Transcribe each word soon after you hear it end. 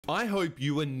I hope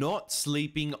you are not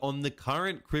sleeping on the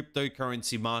current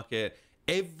cryptocurrency market.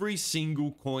 Every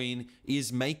single coin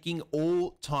is making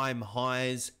all-time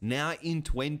highs. Now in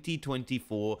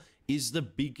 2024 is the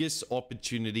biggest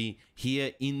opportunity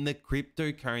here in the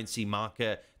cryptocurrency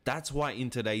market. That's why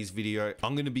in today's video,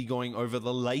 I'm going to be going over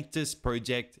the latest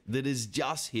project that has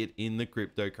just hit in the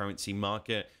cryptocurrency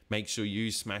market. Make sure you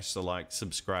smash the like,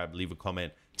 subscribe, leave a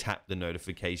comment, tap the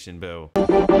notification bell.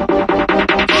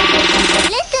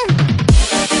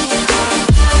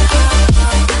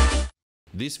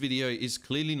 This video is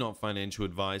clearly not financial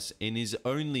advice and is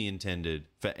only intended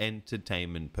for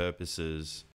entertainment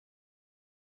purposes.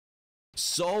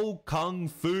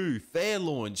 Solkungfu Fair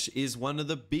Launch is one of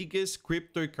the biggest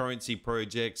cryptocurrency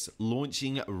projects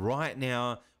launching right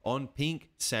now on Pink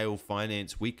Sale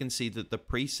Finance. We can see that the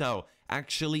pre-sale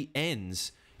actually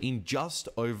ends in just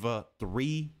over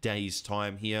 3 days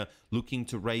time here, looking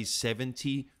to raise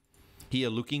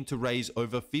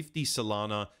over 50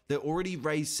 Solana. They already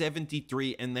raised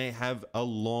 73 and they have a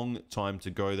long time to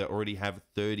go. They already have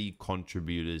 30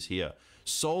 contributors here.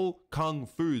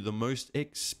 Solkungfu, the most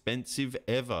expensive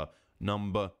ever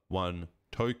 #1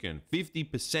 token.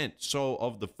 50% Sol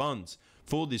of the funds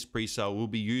for this pre-sale will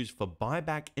be used for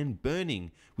buyback and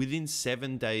burning within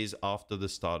 7 days after the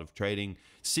start of trading.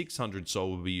 600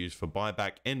 Sol will be used for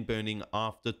buyback and burning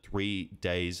after 3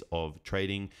 days of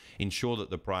trading. Ensure that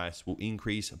the price will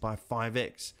increase by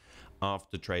 5x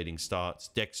after trading starts.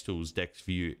 Dex Tools, Dex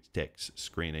View, Dex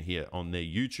Screener here on their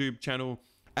YouTube channel.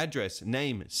 Address,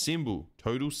 name, symbol,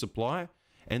 total supply,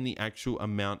 and the actual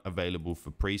amount available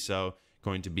for pre-sale.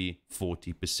 Going to be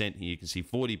 40% here. You can see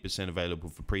 40% available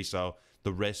for pre-sale.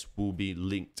 The rest will be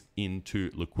linked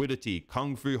into liquidity,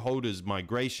 kungfu holders,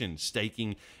 migration,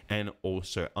 staking, and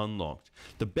also unlocked.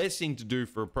 The best thing to do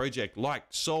for a project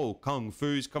like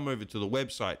Solkungfu is come over to the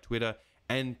website, Twitter,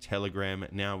 and Telegram.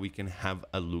 Now we can have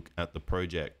a look at the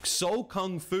project.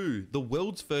 Solkungfu, the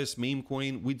world's first meme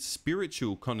coin with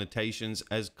spiritual connotations.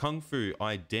 As Kung Fu,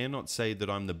 I dare not say that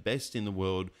I'm the best in the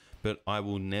world, but I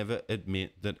will never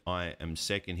admit that I am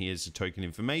second. Here's the token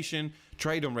information,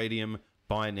 trade on Radium,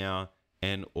 buy now,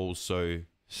 and also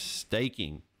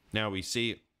staking. Now we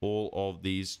see all of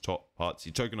these top parts,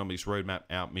 the tokenomics roadmap,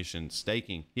 out mission,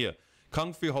 staking here.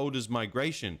 Kung Fu holders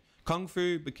migration. Kung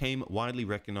Fu became widely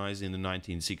recognized in the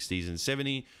 1960s and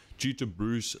 70s due to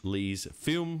Bruce Lee's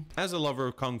film. As a lover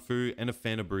of Kung Fu and a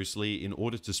fan of Bruce Lee, in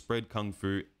order to spread Kung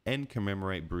Fu and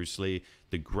commemorate Bruce Lee,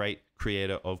 the great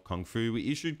creator of Kung Fu,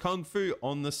 we issued Kung Fu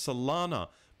on the Solana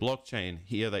blockchain.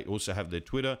 Here they also have their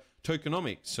Twitter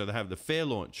tokenomics. So they have the fair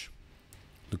launch,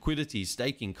 liquidity,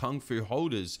 staking, Kung Fu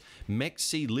holders,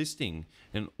 MEXC listing,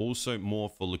 and also more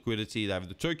for liquidity. They have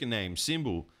the token name,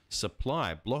 symbol,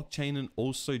 supply, blockchain, and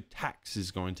also tax is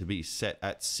going to be set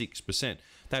at 6%.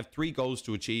 They have 3 goals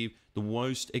to achieve: the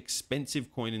most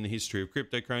expensive coin in the history of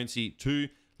cryptocurrency, 2,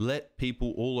 let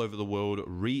people all over the world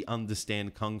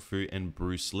re-understand Kung Fu and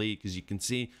Bruce Lee, because you can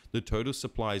see the total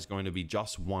supply is going to be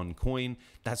just 1 coin.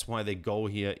 That's why their goal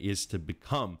here is to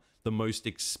become the most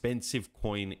expensive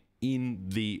coin in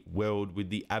the world with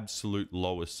the absolute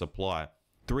lowest supply.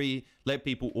 3, let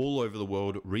people all over the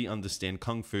world re-understand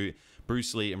Kung Fu,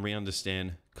 Bruce Lee, and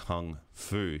re-understand Kung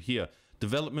Fu. Here,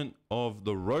 development of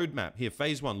the roadmap. Here,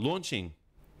 phase 1, launching,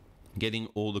 getting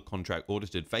all the contract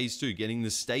audited. Phase 2, getting the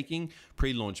staking,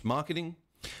 pre-launch marketing.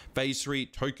 Phase 3,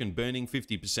 token burning,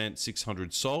 50%,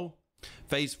 600 Sol.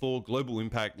 Phase 4, global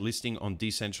impact, listing on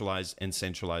decentralized and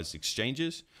centralized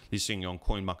exchanges, listing on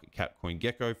CoinMarketCap,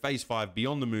 CoinGecko. Phase 5,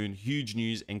 beyond the moon, huge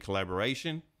news and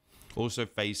collaboration. Also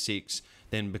phase 6,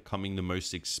 then becoming the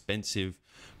most expensive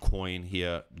coin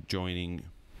here, joining,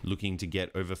 looking to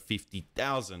get over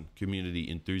 50,000 community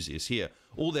enthusiasts here.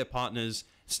 All their partners,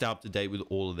 stay up to date with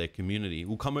all of their community.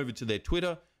 We'll come over to their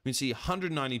Twitter. We can see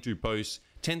 192 posts,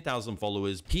 10,000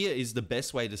 followers. Here is the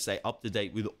best way to stay up to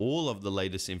date with all of the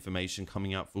latest information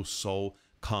coming out for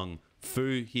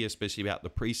Solkungfu here, especially about the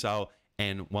pre-sale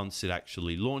and once it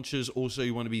actually launches. Also,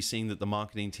 you want to be seeing that the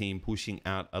marketing team pushing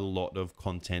out a lot of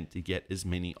content to get as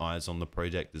many eyes on the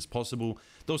project as possible.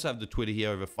 They also have the Twitter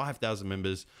here, over 5,000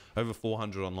 members, over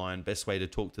 400 online. Best way to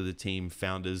talk to the team,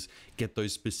 founders, get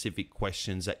those specific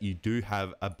questions that you do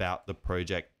have about the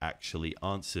project actually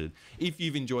answered. If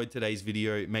you've enjoyed today's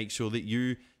video, make sure that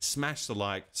you smash the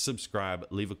like, subscribe,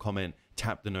 leave a comment,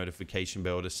 tap the notification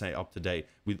bell to stay up to date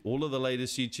with all of the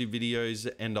latest YouTube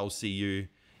videos, and I'll see you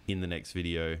in the next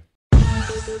video.